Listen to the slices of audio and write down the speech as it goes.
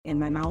And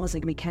my mom was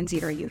like,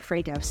 Mackenzie, are you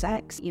afraid to have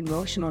sex?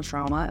 Emotional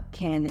trauma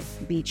can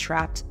be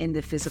trapped in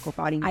the physical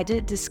body. I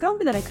didn't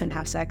discover that I couldn't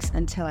have sex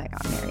until I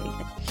got married.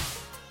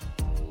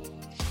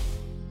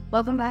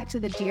 Welcome back to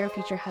the Dear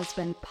Future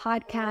Husband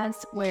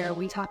podcast, where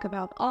we talk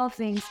about all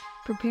things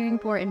preparing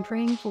for and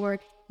praying for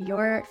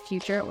your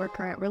future or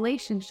current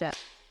relationship.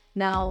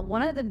 Now,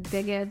 one of the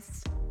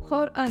biggest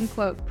quote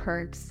unquote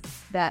perks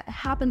that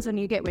happens when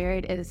you get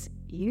married is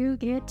you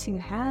get to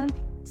have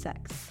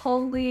sex.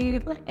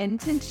 Holy,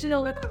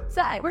 intentional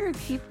sex.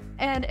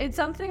 And it's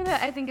something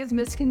that I think is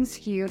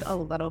misconstrued a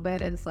little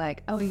bit. It's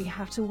like, oh, you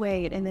have to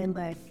wait. And then,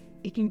 like,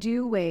 if you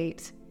do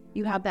wait,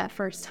 you have that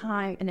first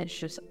time and it's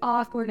just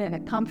awkward and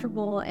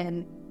uncomfortable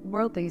and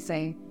worldly,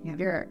 saying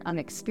you're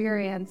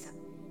unexperienced.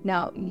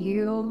 Now,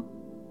 you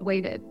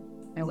waited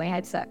and we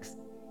had sex,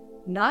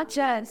 not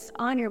just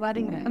on your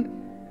wedding day.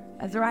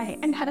 That's right.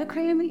 And had a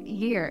crazy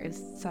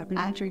years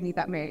after you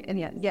got married. And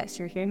yes,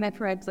 you're hearing that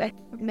correctly.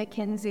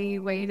 Mackenzie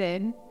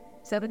waited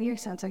 7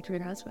 years sounds like to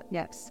your husband.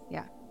 Yes.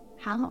 Yeah.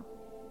 How?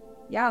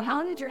 Yeah.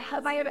 How did your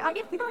husband?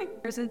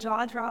 There's a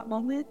jaw drop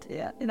moment.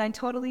 Yeah. And I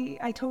totally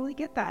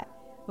get that.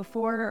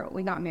 Before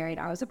we got married,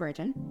 I was a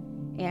virgin,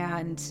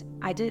 and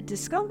I didn't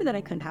discover that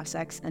I couldn't have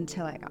sex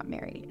until I got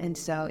married. And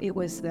so it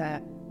was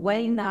the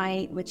wedding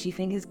night, which you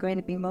think is going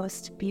to be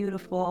most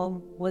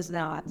beautiful, was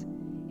not.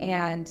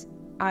 And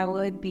I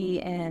would be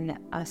in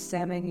a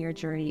 7-year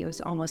journey. It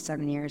was almost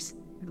 7 years,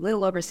 a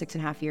little over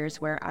 6.5 years,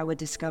 where I would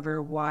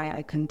discover why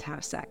I couldn't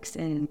have sex.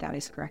 And that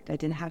is correct. I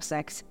didn't have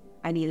sex.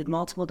 I needed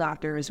multiple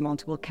doctors,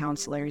 multiple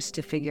counselors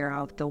to figure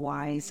out the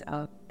whys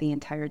of the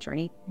entire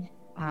journey.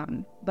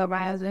 But my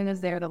husband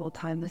is there the whole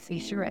time to see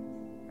through it.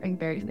 I'm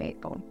very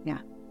faithful. Yeah.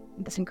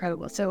 That's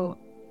incredible. So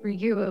for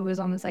you, it was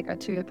almost like a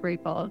 2 or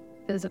 3-fold: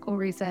 physical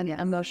reason,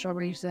 emotional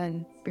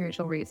reason,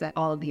 spiritual reason.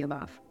 All of the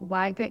above.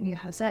 Why couldn't you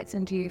have sex?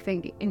 And do you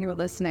think, in your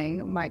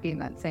listening, might be in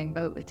that same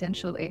boat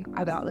potentially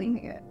about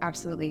leaving it?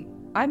 Absolutely.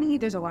 I mean,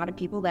 there's a lot of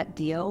people that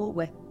deal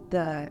with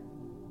the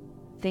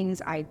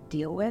things I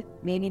deal with,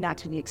 maybe not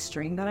to the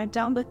extreme that I've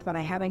dealt with, but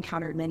I have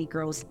encountered many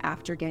girls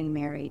after getting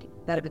married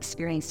that have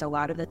experienced a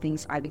lot of the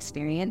things I've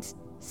experienced,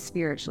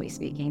 spiritually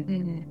speaking.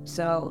 Mm-hmm.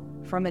 So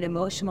from an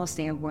emotional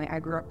standpoint,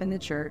 I grew up in the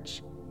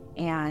church,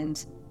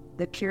 and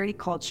the purity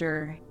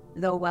culture,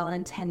 though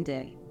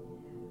well-intended,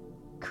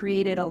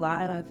 created a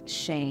lot of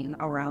shame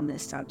around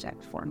this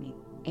subject for me.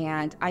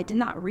 And I did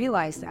not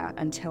realize that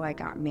until I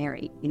got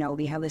married. You know,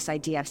 we have this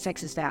idea of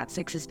sex is bad,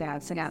 sex is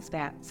bad, sex is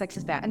bad, sex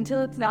is bad,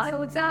 until it's not.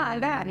 So it's not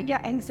bad.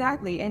 Yeah,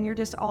 exactly. And you're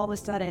just all of a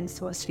sudden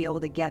supposed to be able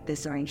to get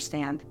this or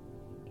understand.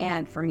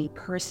 And for me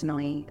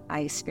personally,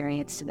 I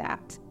experienced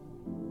that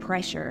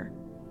pressure.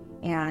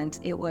 And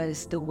it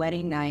was the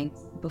wedding night.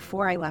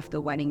 Before I left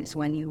the wedding is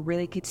when you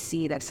really could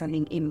see that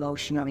something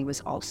emotionally was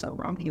also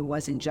wrong. It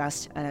wasn't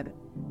just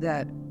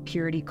the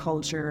purity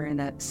culture and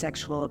the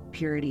sexual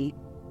purity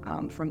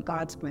from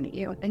God's point of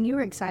view. And you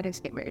were excited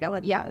to get married. I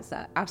was like, yes,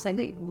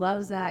 absolutely.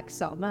 Love Zach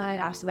so much.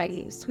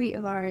 Absolutely.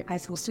 Sweetheart. High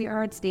school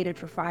sweethearts, dated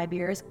for 5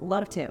 years.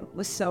 Loved him.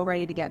 Was so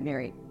ready to get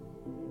married.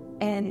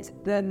 And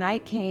the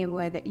night came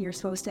when you're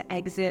supposed to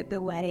exit the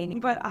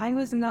wedding, but I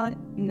was not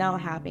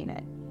having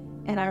it.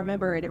 And I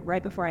remember it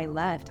right before I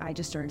left, I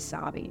just started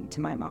sobbing to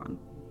my mom.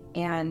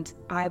 And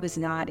I was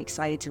not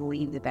excited to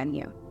leave the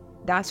venue.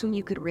 That's when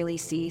you could really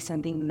see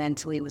something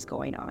mentally was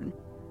going on.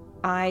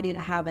 I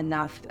didn't have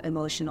enough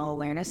emotional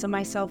awareness of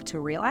myself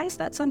to realize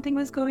that something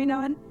was going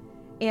on.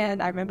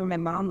 And I remember my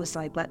mom was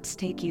like, let's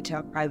take you to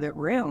a private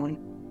room.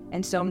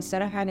 And so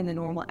instead of having the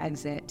normal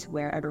exit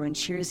where everyone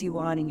cheers you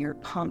on and you're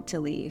pumped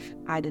to leave,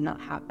 I did not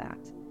have that.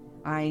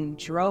 I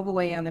drove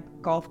away on a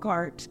golf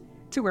cart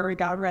to where we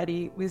got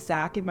ready with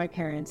Zach and my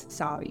parents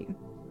sobbing.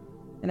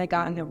 And I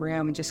got in the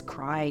room and just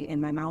cried. And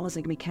my mom was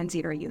like,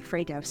 Mackenzie, are you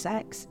afraid to have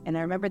sex? And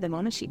I remember the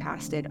moment she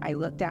passed it, I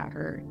looked at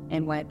her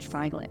and went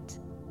silent.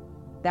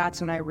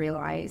 That's when I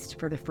realized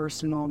for the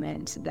first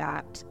moment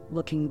that,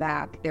 looking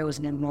back, there was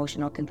an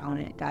emotional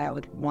component that I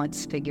would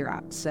once figure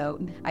out. So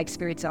I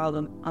experienced all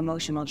the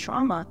emotional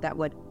trauma that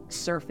would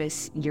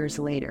surface years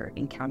later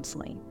in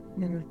counseling,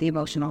 the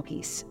emotional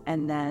piece.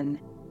 And then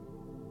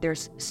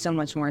there's so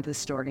much more to the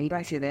story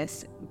back to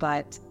this,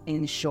 but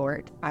in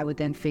short, I would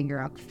then figure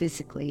out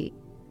physically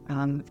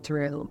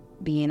through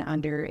being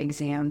under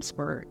exams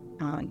for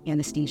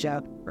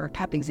anesthesia or a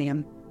PEP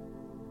exam,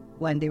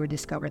 when they would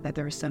discover that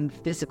there were some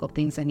physical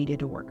things I needed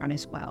to work on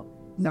as well.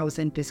 I was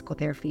in physical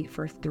therapy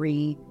for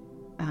 3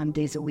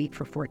 days a week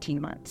for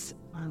 14 months.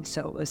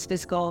 So it was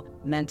physical,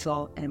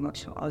 mental, and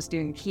emotional. I was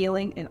doing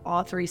healing in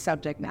all 3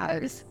 subject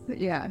matters.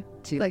 Yeah.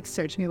 Like,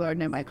 search me, Lord,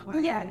 know my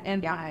part. Yeah.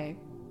 And my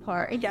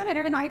part. Yeah,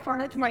 and I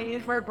part of my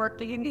for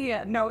working.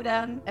 Yeah, know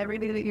them.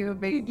 Everything that you have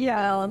made.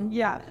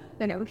 Yeah.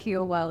 Then it would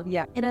heal well.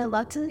 Yeah. And I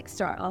love to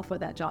start off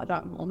with that jaw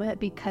drop moment,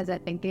 because I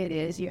think it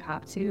is, you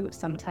have to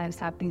sometimes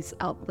have these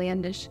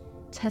outlandish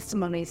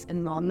testimonies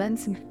and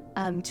moments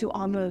to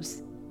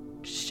almost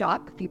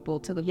shock people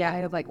to the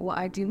point of like, well,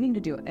 I do need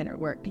to do inner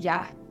work.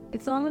 Yeah.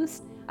 It's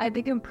almost, I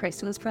think, in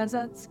Christmas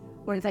presents,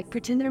 where it's like,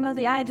 pretend they're not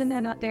the eyes and they're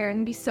not there,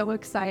 and be so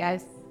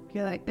excited.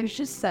 feel like there's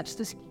just such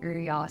this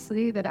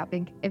curiosity that I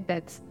think if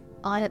that's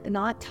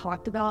not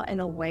talked about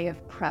in a way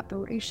of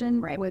preparation,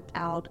 right,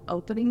 without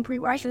opening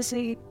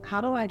prerequisite,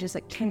 how do I just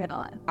like turn it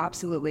on?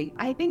 Absolutely.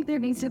 I think there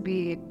needs to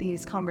be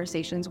these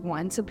conversations,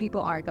 one, so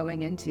people are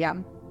going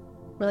into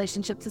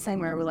relationships the same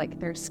way where like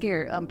they're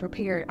scared,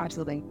 unprepared,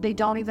 absolutely. They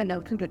don't even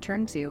know who to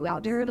turn to.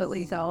 Out there,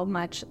 so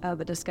much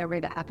of a discovery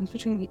that happens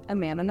between a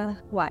man and a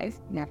wife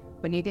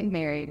when you get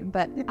married.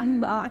 But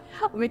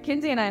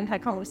Mackenzie and I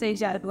had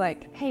conversations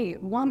like, hey,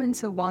 woman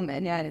to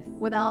woman,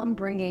 without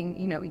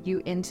bringing,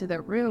 you into the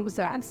room.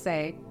 So I'd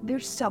say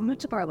there's so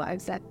much of our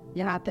lives that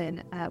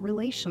happen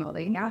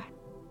relationally.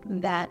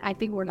 That I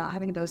think we're not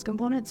having those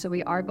components. So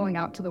we are going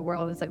out to the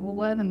world. It's like, well,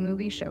 what the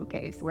movie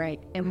showcase, right?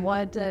 And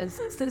what does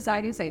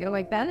society say? They're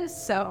like, that is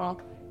so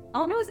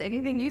almost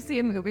anything you see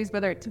in movies,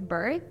 whether it's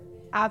birth,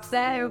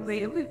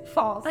 absolutely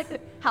false.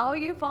 Like how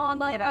you fall in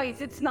love,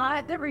 it's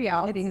not the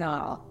reality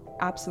now.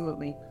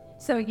 Absolutely.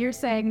 So you're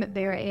saying that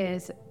there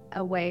is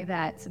a way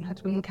that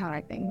sometimes we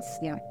encounter things,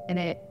 and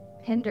it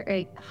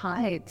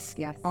hides,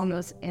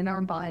 almost in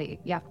our body.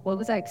 What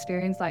was that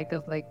experience like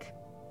of like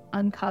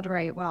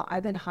uncovering, wow,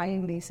 I've been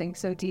hiding these things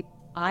so deep,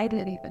 I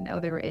didn't even know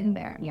they were in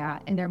there.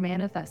 And they're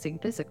manifesting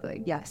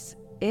physically. Yes.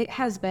 It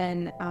has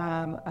been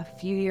a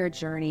few-year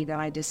journey that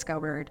I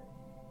discovered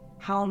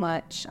how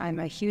much I'm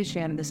a huge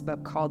fan of this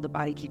book called The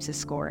Body Keeps a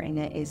Score, and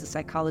it is a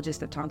psychologist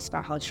that talks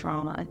about how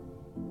trauma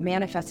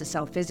manifests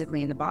itself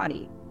physically in the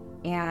body.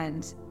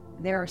 And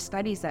there are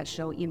studies that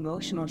show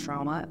emotional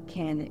trauma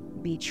can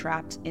be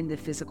trapped in the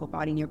physical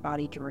body, and your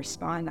body can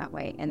respond that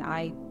way. And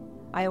I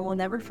will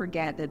never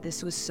forget that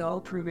this was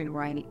so proven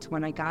right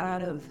when I got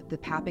out of the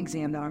PAP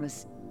exam that I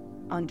was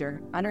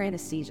under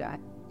anesthesia.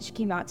 She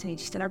came out to me,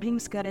 she said,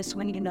 everything's good, I just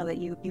want you to know that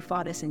you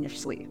fought us in your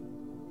sleep.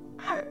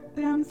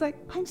 And I was like,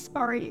 I'm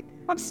sorry,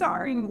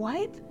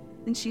 what?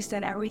 And she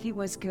said, everything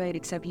was good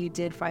except you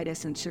did fight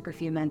us and shook a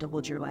few men to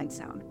hold your legs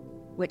down,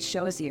 which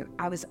shows you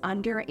I was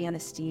under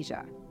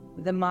anesthesia.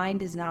 The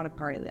mind is not a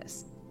part of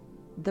this.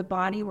 The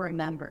body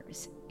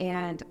remembers.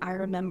 And I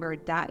remember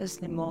that is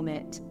the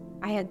moment.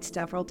 I had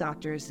several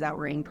doctors that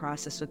were in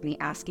process with me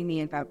asking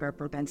me if I've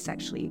ever been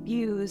sexually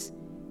abused.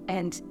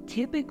 And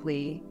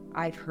typically,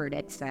 I've heard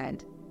it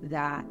said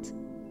that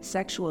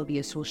sexual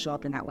abuse will show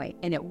up in that way,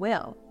 and it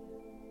will.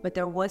 But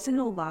there wasn't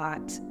a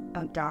lot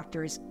of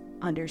doctors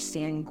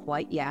understanding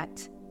quite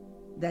yet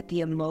that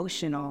the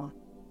emotional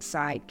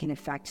side can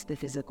affect the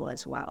physical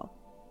as well.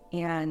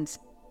 And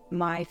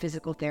my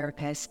physical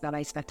therapist that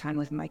I spent time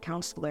with, my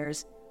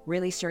counselors,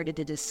 really started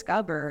to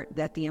discover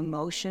that the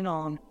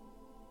emotional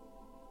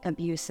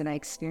abuse that I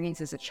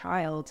experienced as a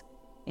child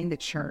in the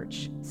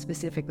church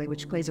specifically,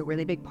 which plays a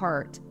really big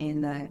part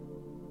in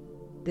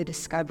the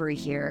discovery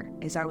here,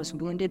 is I was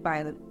wounded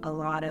by a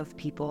lot of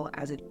people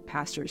as a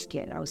pastor's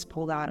kid. I was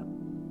pulled out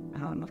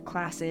of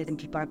classes, and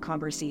people had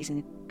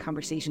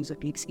conversations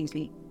with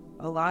me,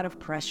 a lot of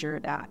pressure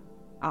that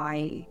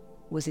I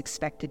was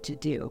expected to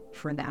do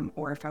for them,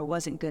 or if I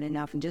wasn't good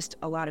enough, and just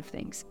a lot of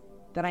things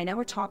that I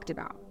never talked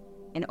about.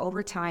 And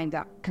over time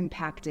that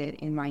compacted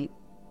in my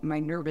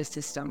nervous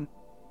system,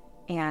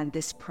 and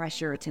this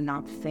pressure to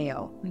not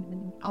fail.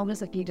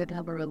 Almost like you didn't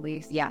have a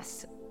release.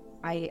 Yes.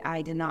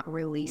 I did not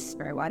release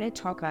very well. I didn't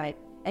talk about it.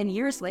 And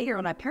years later,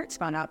 when my parents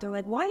found out, they're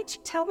like, why did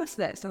you tell us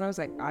this? And I was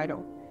like, I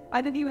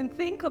didn't even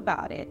think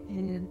about it.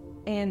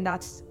 And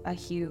that's a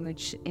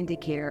huge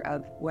indicator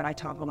of what I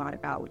talk a lot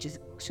about, which is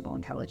emotional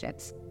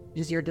intelligence,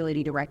 which is your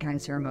ability to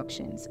recognize your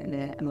emotions and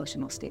the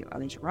emotional state of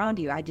others around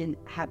you. I didn't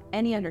have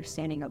any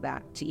understanding of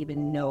that to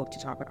even know to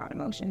talk about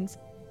emotions.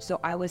 So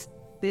I was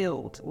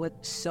filled with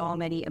so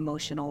many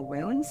emotional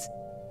wounds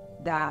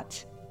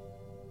that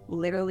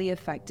literally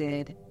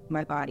affected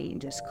my body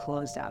and just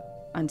closed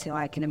up until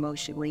I can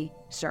emotionally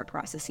start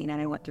processing.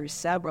 And I went through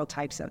several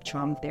types of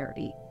trauma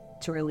therapy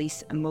to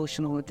release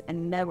emotional wounds,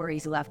 and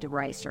memories left and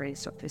right started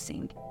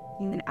surfacing.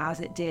 And as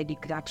it did, you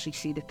could actually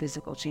see the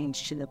physical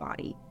change to the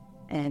body,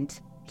 and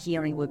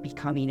healing would be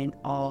coming in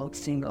all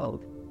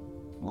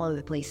of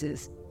the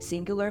places,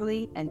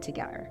 singularly and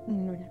together.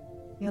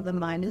 The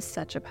mind is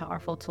such a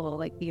powerful tool.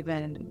 Like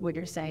even what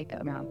you're saying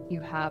about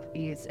you have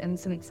these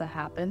incidents that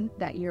happen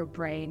that your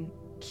brain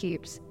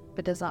keeps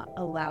but does not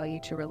allow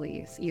you to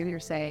release. You're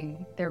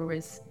saying there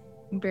was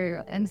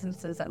various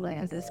instances that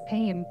led to this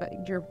pain,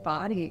 but your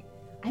body,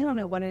 I don't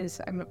know what it is.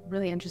 I'm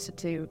really interested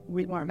to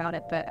read more about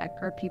it, but I've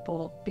heard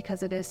people,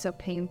 because it is so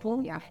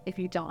painful, if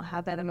you don't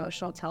have that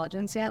emotional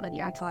intelligence yet, then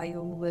that's why you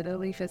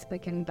literally physically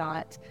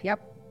cannot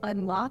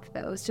unlock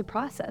those to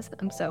process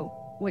them. So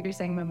what you're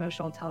saying,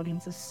 emotional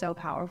intelligence is so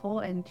powerful,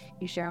 and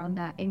you share on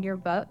that in your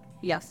book.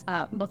 Yes.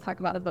 We'll talk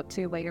about the book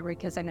too later,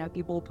 because I know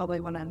people will probably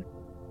want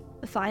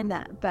to find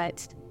that.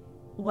 But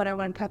what I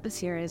want to preface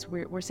here is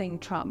we're saying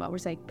trauma, we're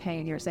saying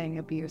pain, you're saying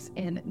abuse,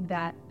 and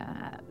that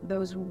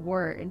those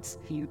words,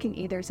 you can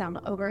either sound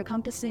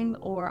over-encompassing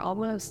or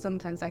almost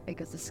sometimes I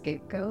think as a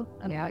scapegoat.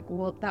 I mean, like,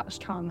 well, that was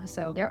trauma,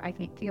 so there I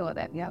can deal with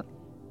it.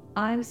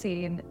 I'm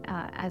seeing,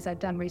 as I've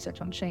done research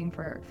on shame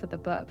for the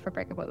book, for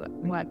Break Up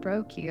What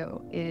Broke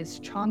You, is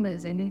trauma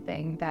is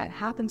anything that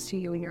happens to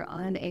you and you're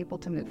unable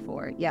to move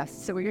forward. Yes.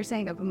 So what you're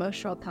saying of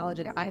emotional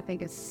intelligence, I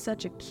think is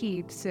such a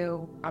key.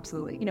 So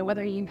Absolutely. you know,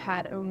 whether you've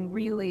had a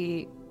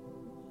really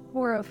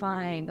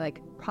horrifying,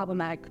 like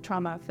problematic,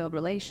 trauma-filled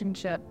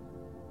relationship,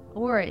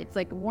 or it's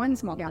like one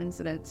small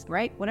incident,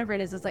 right? Whatever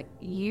it is, it's like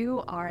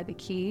you are the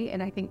key.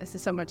 And I think this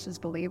is so much as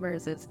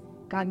believers is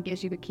God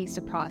gives you the keys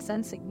to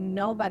process. Like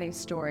nobody's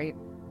story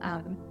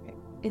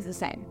is the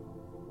same,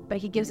 but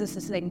he gives us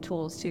the same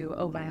tools to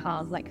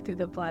overcome, like through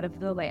the blood of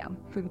the Lamb,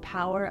 through the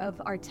power of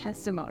our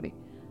testimony.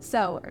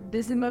 So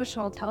this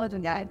emotional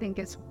intelligence, I think,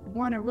 is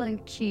one, a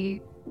really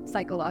key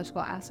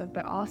psychological aspect,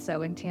 but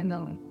also in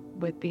tandem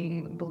with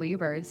being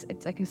believers,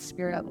 it's like a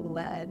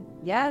spirit-led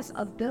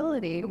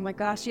ability. Oh my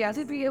gosh, yes.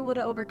 To be able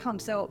to overcome.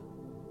 So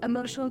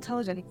emotional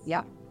intelligence,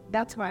 yeah,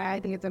 that's why I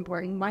think it's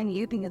important. Why do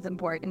you think it's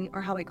important,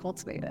 or how we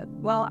cultivate it?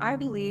 Well, I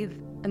believe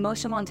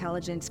emotional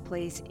intelligence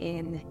plays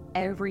in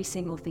every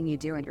single thing you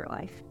do in your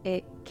life.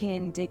 It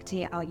can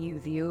dictate how you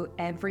view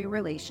every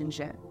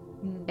relationship.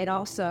 It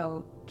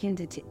also can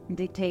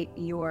dictate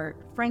your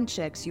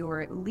friendships,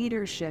 your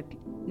leadership,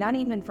 not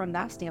even from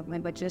that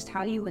standpoint, but just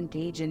how you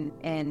engage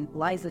in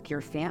lives with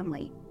your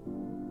family.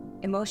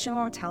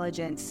 Emotional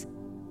intelligence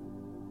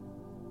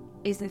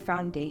is the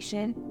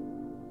foundation.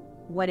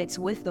 When it's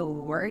with the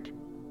Lord,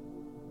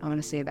 I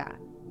want to say that.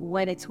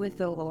 When it's with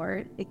the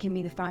Lord, it can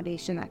be the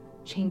foundation that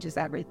changes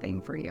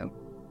everything for you.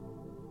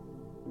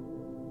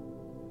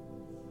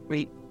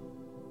 Wait.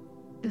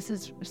 This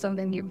is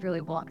something you've really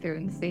walked through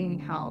and seeing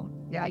how,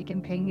 I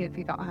can pain you if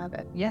you don't have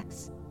it.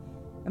 Yes.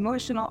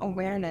 Emotional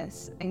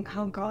awareness and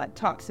how God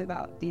talks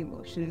about the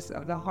emotions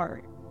of the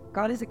heart.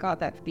 God is a God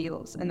that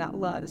feels and that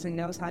loves and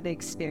knows how to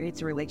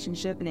experience a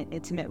relationship in an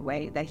intimate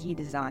way that he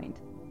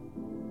designed.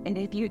 And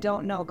if you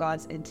don't know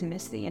God's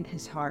intimacy in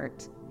his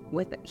heart,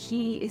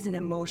 he is an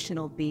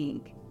emotional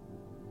being.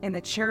 And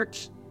the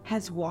church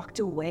has walked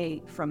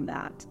away from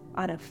that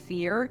out of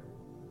fear,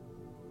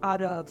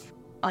 out of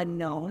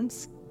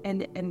unknowns,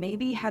 and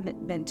maybe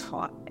haven't been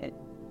taught it.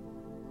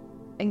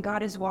 And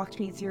God has walked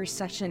me through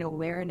such an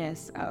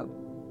awareness of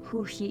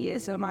who he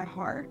is in my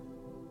heart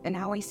and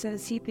how he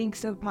says he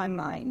thinks of my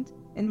mind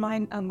and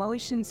my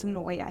emotions and the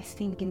way I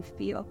think and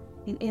feel.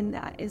 And in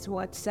that is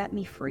what set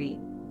me free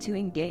to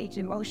engage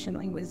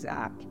emotionally with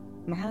Zach,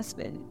 my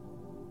husband.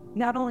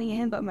 Not only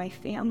him, but my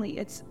family.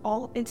 It's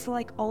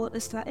like all of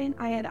a sudden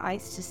I had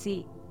eyes to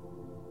see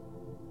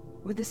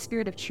what the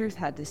Spirit of Truth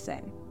had to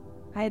say.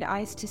 I had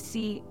eyes to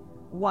see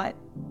what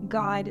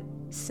God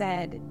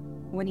said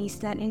when he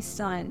sent his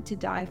son to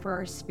die for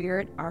our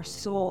spirit, our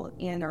soul,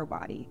 and our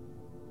body.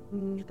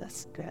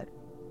 That's good.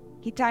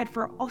 He died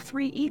for all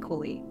three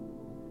equally.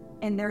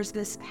 And there's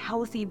this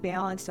healthy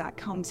balance that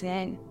comes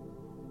in.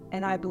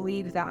 And I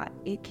believe that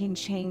it can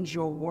change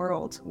your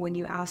world when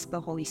you ask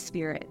the Holy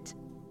Spirit,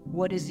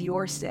 what does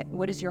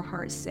your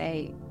heart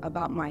say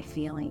about my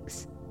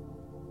feelings?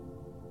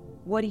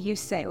 What do you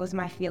say? Was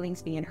my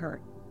feelings being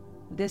hurt?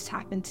 This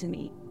happened to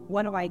me.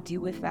 What do I do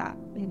with that?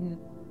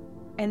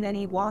 And then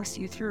he walks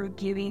you through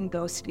giving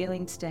those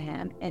feelings to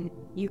him, and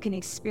you can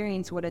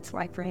experience what it's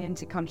like for him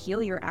to come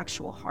heal your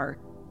actual heart,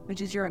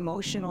 which is your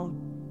emotional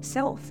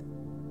self.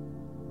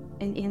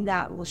 And in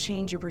that will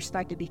change your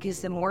perspective,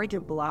 because the more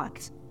you're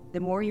blocked, the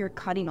more you're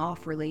cutting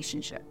off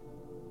relationship.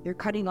 You're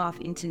cutting off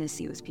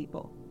intimacy with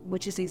people,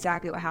 which is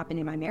exactly what happened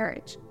in my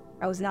marriage.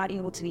 I was not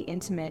able to be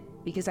intimate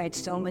because I had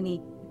so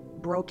many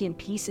broken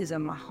pieces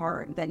of my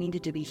heart that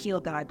needed to be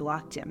healed that I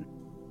blocked him.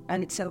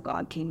 And so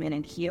God came in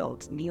and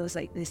healed. And he was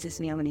like, this is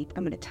me, I'm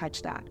going to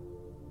touch that.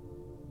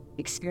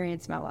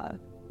 Experience my love.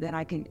 Then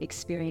I can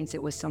experience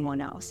it with someone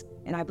else.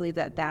 And I believe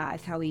that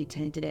is how he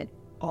intended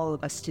all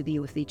of us to be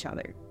with each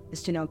other,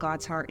 is to know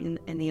God's heart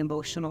in the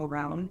emotional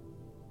realm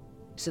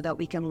so that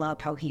we can love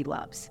how he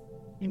loves.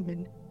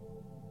 Amen.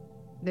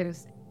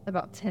 There's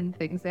about 10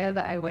 things there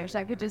that I wish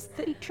I could just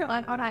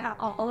on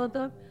all of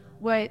them.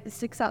 What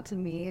sticks out to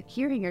me,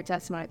 hearing your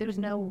testimony, there's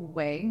no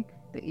way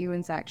that you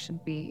and Zach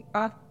should be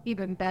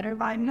even better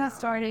by not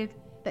started,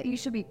 that you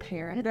should be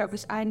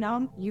parents. I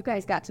know you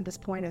guys got to this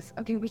point of,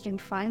 okay, we can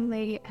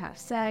finally have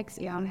sex,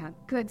 have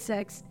good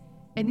sex,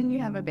 and then you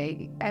have a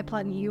baby. I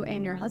applaud you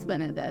and your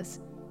husband in this,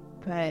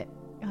 but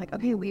you're like,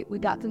 okay, we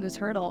got through this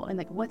hurdle, and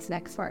like, what's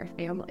next for our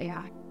family?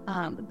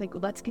 Like,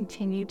 let's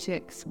continue to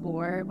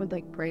explore with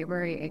like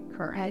bravery and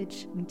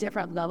courage,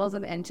 different levels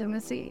of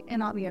intimacy, and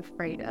not be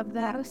afraid of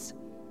those.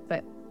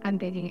 But I'm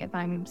thinking, if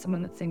I'm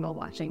someone that's single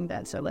watching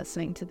this or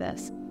listening to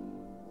this,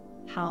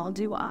 how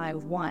do I,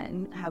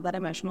 one, have that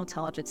emotional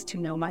intelligence to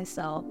know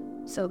myself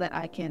so that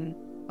I can,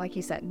 like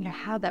you said,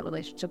 have that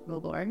relationship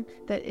with the Lord?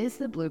 That is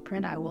the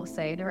blueprint, I will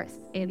say, to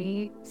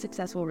any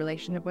successful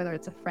relationship, whether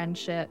it's a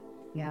friendship,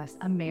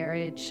 a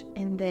marriage,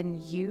 and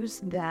then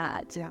use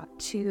that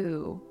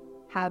to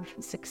have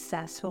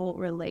successful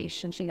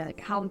relationship. Like,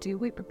 how do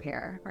we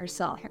prepare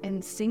ourselves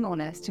in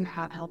singleness to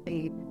have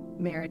healthy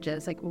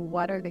marriages? Like,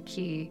 what are the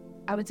key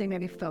I would say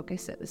maybe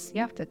focuses,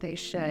 that they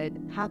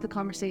should have the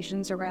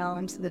conversations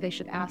around, so that they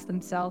should ask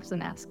themselves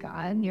and ask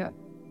God,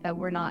 that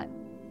we're not,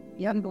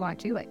 belong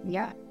to it.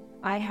 Yeah.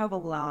 I have a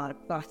lot of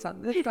thoughts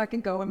on this. I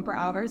can go in for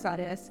hours on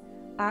this.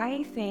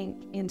 I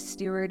think in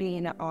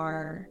stewarding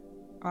our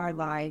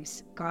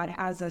lives, God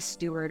has us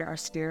steward our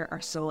spirit,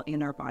 our soul,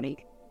 and our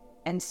body.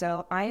 And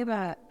so I am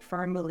a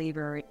firm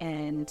believer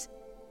in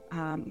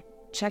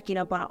checking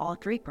up on all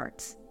three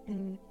parts.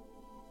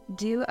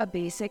 Do a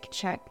basic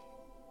check.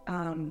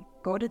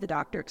 Go to the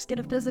doctor. Get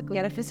a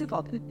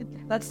physical.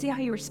 Let's see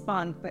how you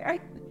respond.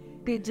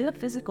 They do a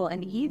physical,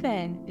 and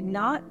even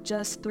not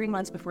just 3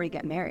 months before you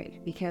get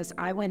married, because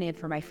I went in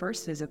for my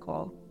first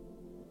physical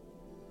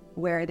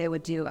where they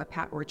would do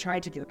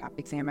tried to do a pap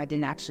exam. I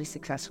didn't actually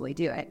successfully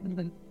do it.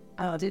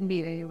 Didn't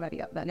beat anybody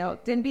up that. No,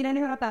 didn't beat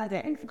anyone up that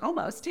day.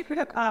 Almost.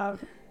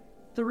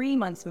 3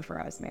 months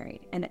before I was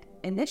married. And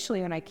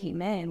initially when I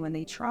came in, when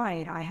they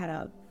tried, I had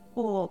a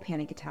full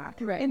panic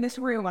attack in this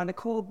room on a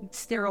cold,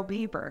 sterile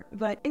paper.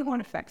 But it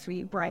won't affect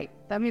me, right?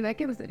 I mean, that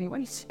gives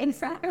anyone.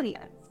 Exactly.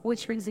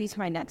 Which brings me to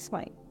my next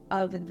point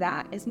of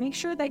that is make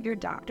sure that your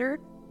doctor,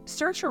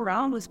 search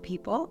around with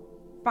people,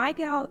 find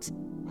out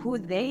who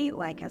they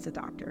like as a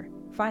doctor.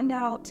 Find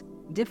out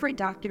different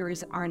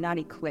doctors are not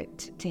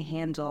equipped to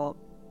handle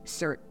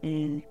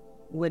certain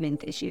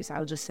women's issues.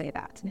 I'll just say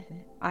that.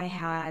 I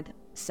had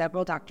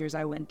several doctors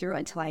I went through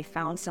until I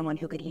found someone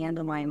who could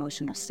handle my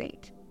emotional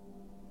state.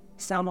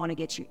 Some want to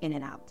get you in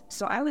and out.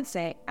 So I would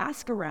say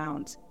ask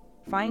around,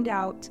 find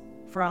out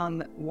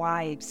from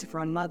wives,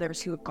 from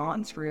mothers who have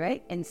gone through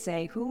it, and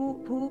say,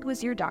 who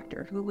was your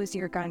doctor? Who was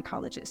your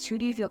gynecologist? Who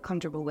do you feel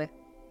comfortable with?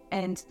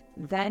 And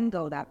then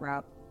go that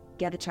route.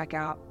 Get it checked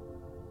out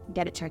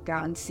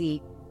and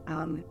see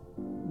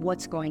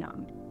what's going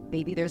on.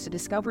 Maybe there's a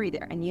discovery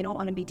there, and you don't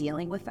want to be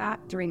dealing with that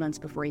 3 months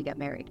before you get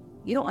married.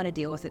 You don't want to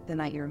deal with it the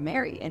night you're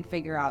married and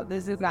figure out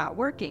this is not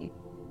working.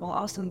 Well, I'll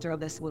also throw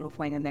this little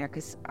point in there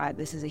because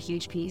this is a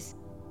huge piece.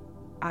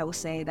 I will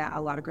say that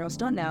a lot of girls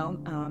don't know,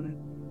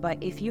 but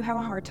if you have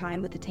a hard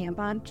time with the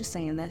tampon, just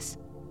saying this,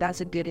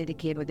 that's a good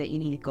indicator that you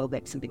need to go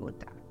get something with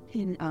that.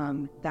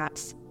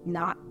 That's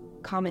not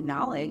common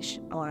knowledge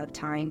a lot of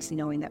times,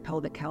 knowing that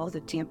pelvic health,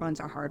 if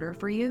tampons are harder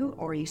for you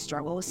or you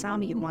struggle with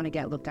some, you want to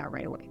get looked at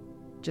right away.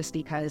 Just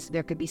because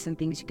there could be some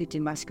things you could do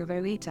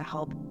muscularly to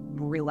help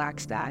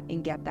relax that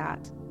and get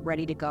that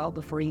ready to go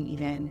before you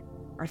even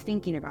are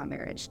thinking about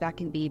marriage. That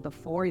can be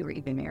before you're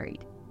even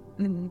married.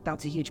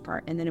 That's a huge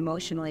part. And then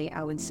emotionally,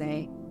 I would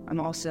say I'm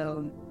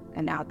also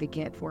an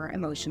advocate for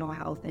emotional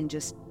health and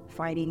just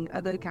finding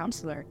a good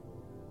counselor.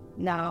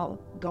 Now,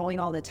 going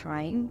all the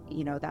time,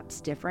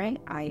 that's different.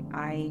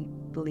 I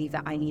believe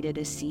that I needed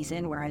a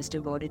season where I was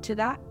devoted to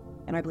that,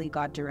 and I believe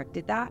God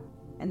directed that.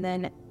 And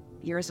then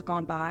years have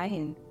gone by,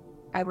 and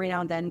every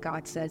now and then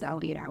God says, I'll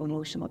need our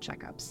emotional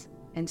checkups.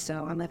 And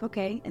so I'm like,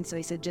 okay. And so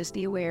he said, just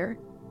be aware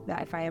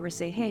that if I ever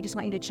say, hey, I just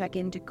want you to check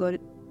in to go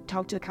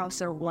talk to a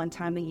counselor one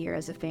time a year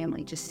as a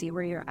family, just see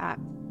where you're at,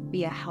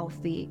 be a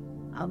healthy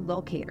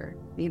locator.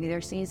 Maybe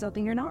they're seeing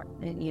something you're not,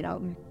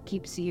 and,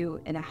 keeps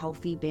you in a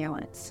healthy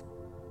balance.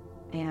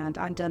 And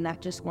I've done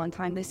that just one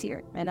time this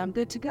year, and I'm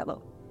good to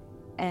go.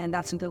 And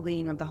that's with the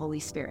leading of the Holy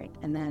Spirit.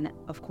 And then,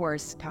 of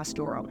course,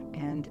 pastoral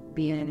and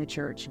being in a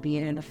church,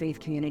 being in a faith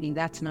community,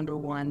 that's number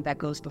one. That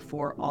goes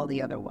before all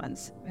the other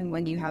ones. And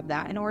when you have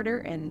that in order,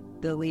 and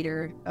the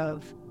leader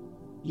of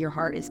your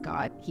heart is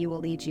God, he will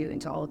lead you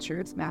into all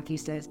truth. Matthew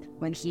says,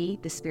 when he,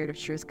 the Spirit of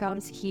truth,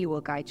 comes, he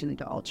will guide you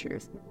into all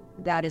truth.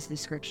 That is the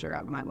scripture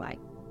of my life.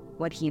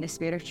 When he, the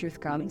Spirit of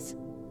truth, comes,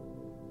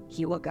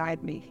 he will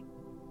guide me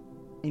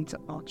into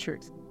all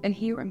truth. And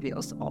he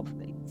reveals all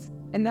things.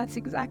 And that's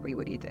exactly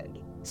what he did.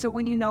 So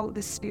when you know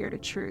the Spirit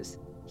of truth,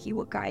 he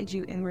will guide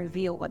you and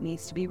reveal what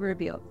needs to be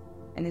revealed.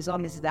 And as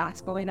long as that's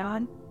going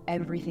on,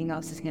 everything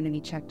else is going to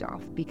be checked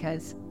off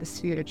because the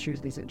Spirit of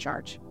truth is in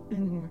charge.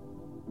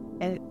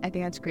 And I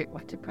think that's a great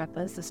way to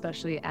preface,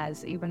 especially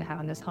as even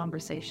having this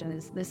conversation,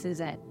 is this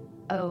isn't,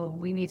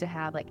 we need to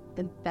have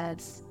the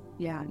best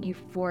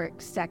euphoric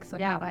sex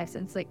advice.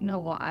 It's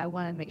no, I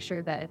want to make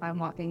sure that if I'm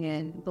walking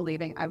in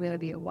believing I'm going to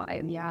be a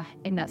wife,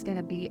 and that's going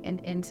to be an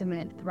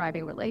intimate,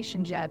 thriving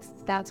relationship,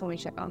 that's when we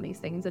check on these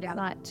things. It's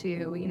not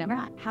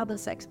to, have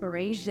this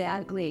exploration.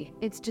 Exactly.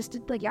 It's just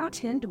to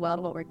tend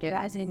well what we're doing.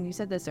 As in, you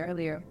said this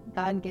earlier,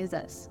 God gives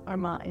us our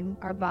mind,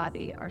 our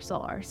body, our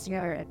soul, our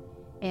spirit.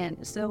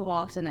 And so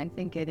often, I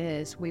think it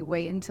is, we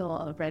wait until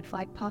a red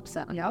flag pops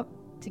up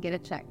to get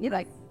it checked. You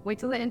wait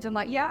till the end, I'm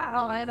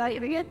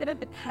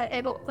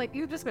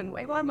you've just been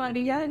way more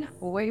money and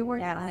way more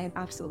time.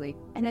 Absolutely.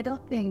 And I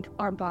don't think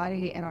our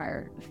body and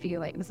our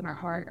feelings and our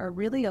heart are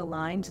really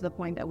aligned to the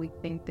point that we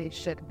think they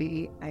should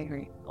be. I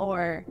agree.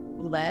 Or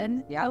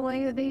led the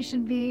way that they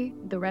should be.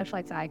 The red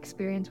flags I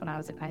experienced when I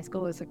was in high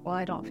school was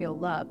I don't feel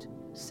loved.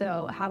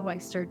 So how do I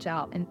search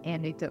out an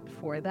antidote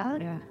for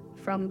that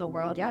from the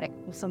world?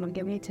 Will someone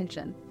give me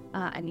attention?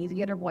 I need to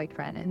get a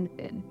boyfriend.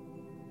 And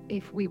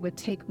if we would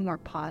take more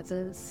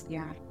pauses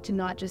to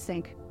not just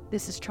think,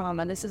 this is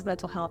trauma, this is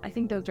mental health. I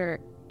think those are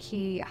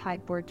key high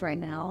words right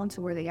now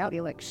to where they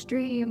feel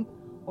extreme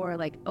or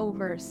like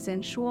over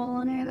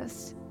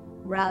sensualness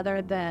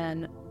rather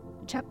than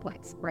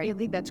checkpoints, right? I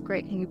think that's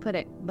great. And you put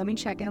it, let me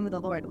check in with the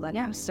Lord. Let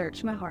him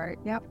search my heart.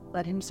 Yep.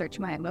 Let him search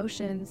my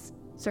emotions.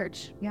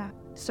 Search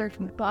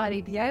my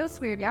body. Yeah, it was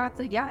weird. Yeah, it's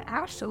like, yeah,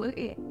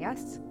 absolutely.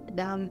 Yes.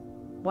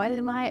 What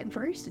am I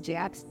adverse to,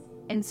 Jax?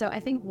 And so I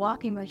think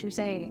walking, like you're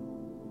saying,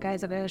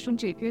 guys, I just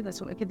want you to hear this.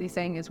 What we could be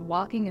saying is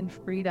walking in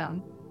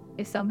freedom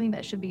is something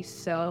that should be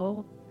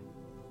so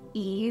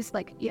ease,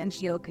 like,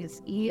 and yoke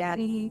is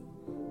easy.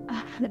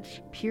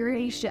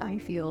 Purity should I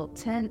feel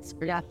tense,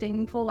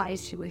 thingful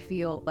life should we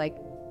feel like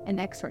an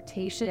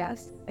exhortation.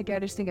 Yes. Like I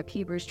just think of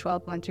Hebrews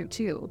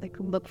 12:1-2. Like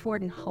look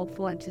forward in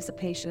hopeful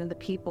anticipation of the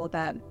people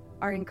that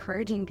are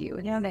encouraging you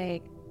and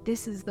they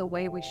this is the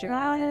way we should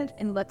have,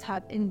 and let's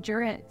have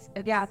endurance.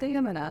 Yeah, I think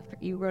I'm enough.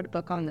 You wrote a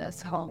book on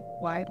this called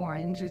Why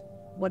Orange.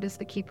 What is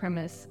the key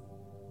premise,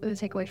 the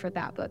takeaway for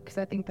that book? Because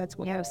I think that's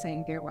what I was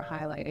saying here, we're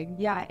highlighting.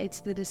 Yeah, it's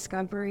the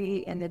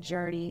discovery and the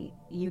journey.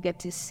 You get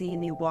to see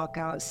and you walk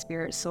out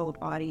spirit, soul,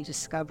 body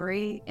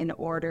discovery in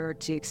order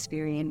to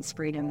experience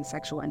freedom and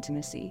sexual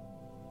intimacy.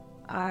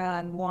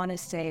 I want to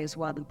say as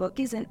well, the book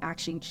isn't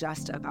actually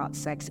just about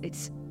sex.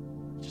 It's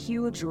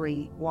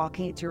hugely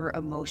walking through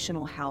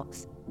emotional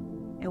health.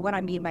 And what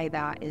I mean by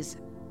that is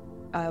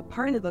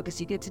part of the book is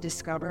you get to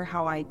discover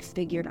how I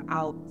figured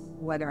out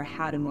whether I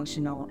had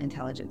emotional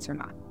intelligence or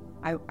not.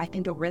 I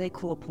think a really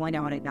cool point I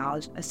want to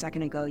acknowledge, a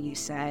second ago you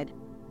said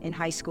in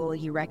high school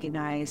you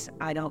recognize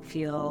I don't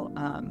feel,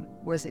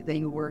 was it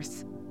thing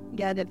worth?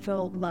 Yeah, that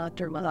felt loved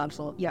or loved.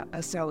 Yeah,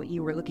 so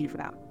you were looking for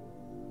that.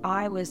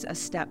 I was a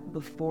step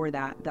before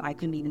that I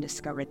couldn't even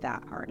discover it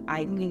that hard.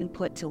 I didn't even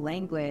put to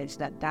language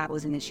that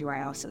was an issue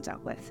I also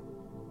dealt with.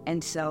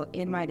 And so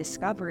in my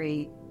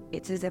discovery,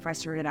 it's as if I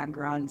started on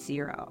ground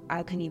zero.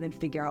 I couldn't even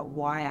figure out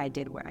why I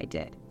did what I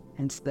did.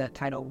 Hence the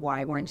title,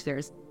 Why Orange.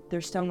 There's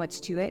so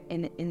much to it.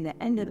 And in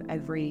the end of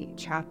every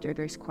chapter,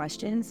 there's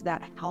questions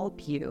that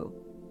help you.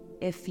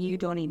 If you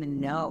don't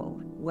even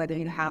know whether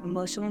you have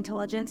emotional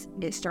intelligence,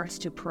 it starts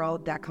to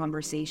probe that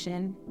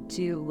conversation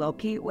to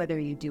locate whether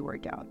you do or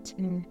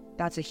don't.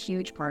 That's a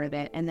huge part of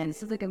it. And then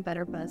this is like a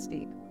better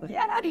BuzzFeed.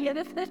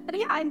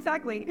 Yeah,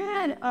 exactly.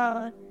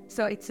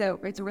 So it's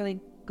a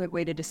really good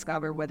way to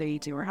discover whether you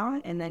do or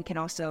not, and then can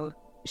also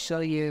show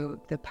you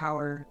the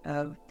power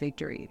of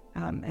victory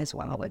as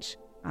well, which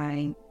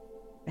I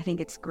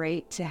think it's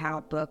great to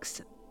have books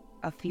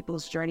of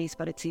people's journeys,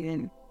 but it's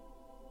even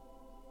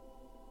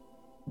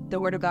the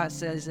Word of God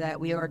says that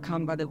we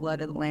overcome by the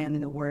blood of the Lamb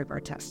and the word of our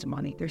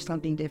testimony. There's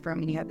something different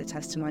when you have the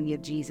testimony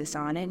of Jesus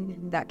on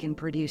it that can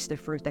produce the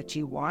fruit that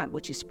you want,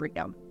 which is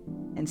freedom.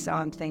 And so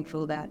I'm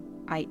thankful that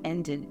I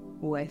ended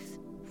with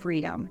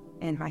freedom,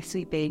 and my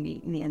sweet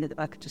baby in the end of the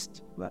book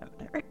just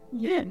whatever.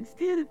 Yes.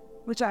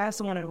 Which I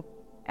also want to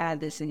add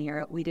this in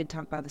here. We did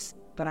talk about this,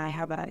 but I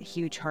have a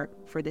huge heart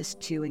for this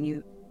too, and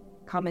you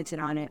commented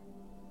on it.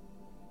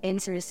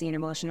 Intimacy and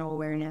emotional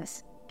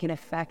awareness can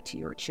affect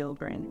your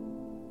children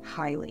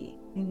highly.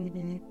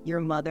 Your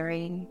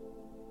mothering,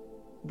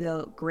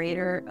 the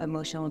greater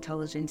emotional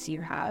intelligence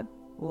you have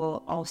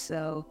will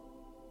also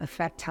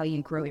affect how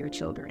you grow your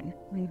children.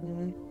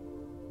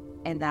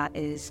 And that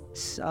is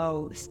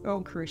so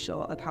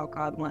crucial of how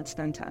God wants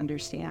them to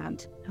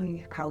understand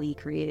how he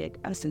created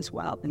us as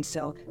well. And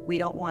so we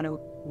don't want to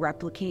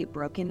replicate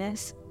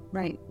brokenness,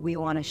 right? We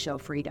want to show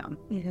freedom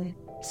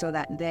so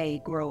that they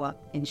grow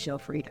up and show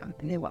freedom.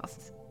 And they will.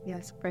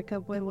 Yes, break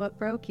up with what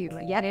broke you.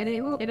 Yeah,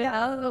 it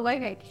out of the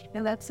way.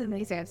 And that's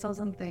amazing. I saw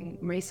something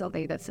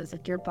recently that says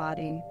that your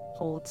body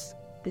holds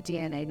the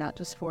DNA, not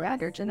just for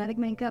your genetic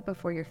makeup, but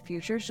for your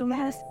future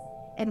genes.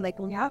 And like,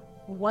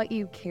 what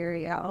you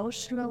carry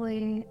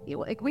emotionally,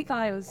 like we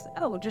thought it was,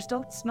 just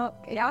don't smoke.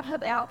 It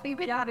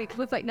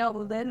was like, no,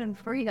 live in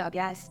freedom.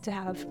 Yes, to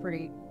have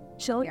free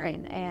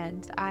children.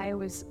 And I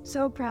was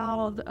so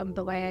proud of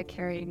the way I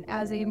carried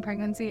as in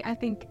pregnancy. I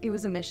think it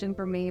was a mission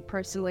for me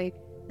personally.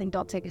 I think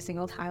don't take a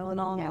single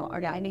Tylenol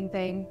or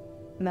anything.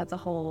 And that's a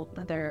whole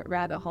other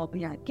rabbit hole.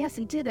 But yeah, yes,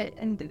 he did it.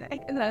 And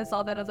then I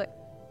saw that, I was like,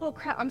 oh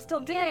crap, I'm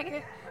still doing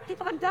it.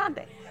 I'm done.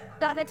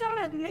 Again,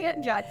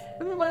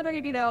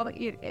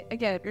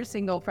 if you're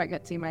single,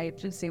 pregnancy might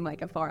just seem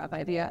like a far-off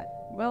idea.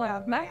 Well,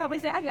 I'm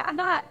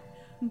not.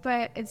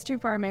 But it's true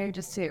for our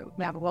marriages too.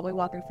 Yeah, but what we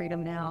walk in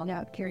freedom now,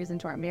 it carries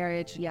into our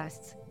marriage.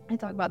 Yes. I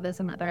talk about this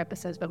in other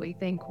episodes, but we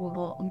think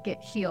we'll get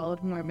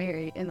healed when we're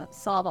married and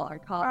solve all our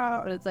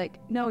problems. But it's like,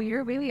 no,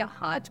 you're really a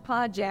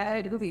hodgepodge.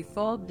 It'll be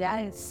full of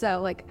death.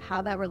 So like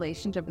how that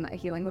relationship and that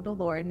healing with the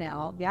Lord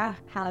now,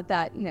 how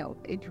that,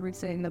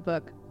 introduced in the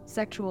book,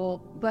 sexual,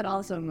 but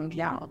also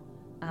emotional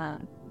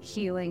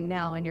healing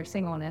now in your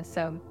singleness.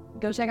 So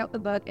go check out the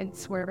book.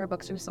 It's wherever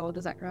books are sold.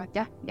 Is that correct?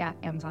 Yeah,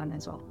 Amazon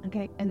as well.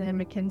 Okay. And then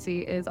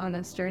Mackenzie is on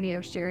this journey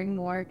of sharing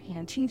more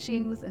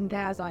teachings and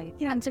dads on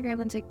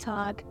Instagram and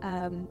TikTok.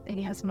 And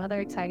he has some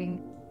other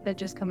exciting that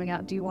just coming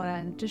out. Do you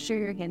want to share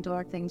your handle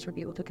or things for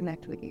people to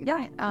connect with you?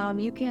 Yeah.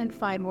 You can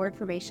find more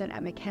information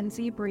at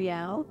Mackenzie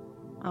Briel.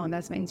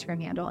 That's my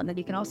Instagram handle. And then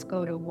you can also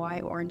go to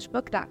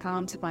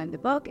whyorangebook.com to find the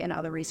book and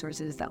other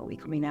resources that will be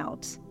coming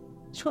out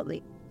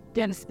shortly.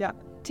 Yes. Yeah.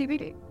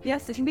 TBD.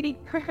 Yes, TBD.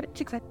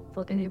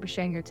 Well, thank you for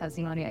sharing your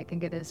testimony. I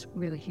think it is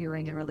really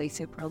healing and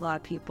releasing for a lot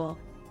of people.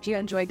 If you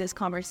enjoyed this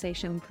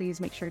conversation, please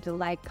make sure to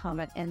like,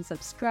 comment, and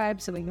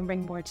subscribe so we can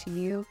bring more to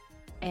you.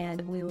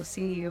 And we will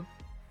see you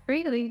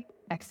freely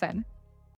next time.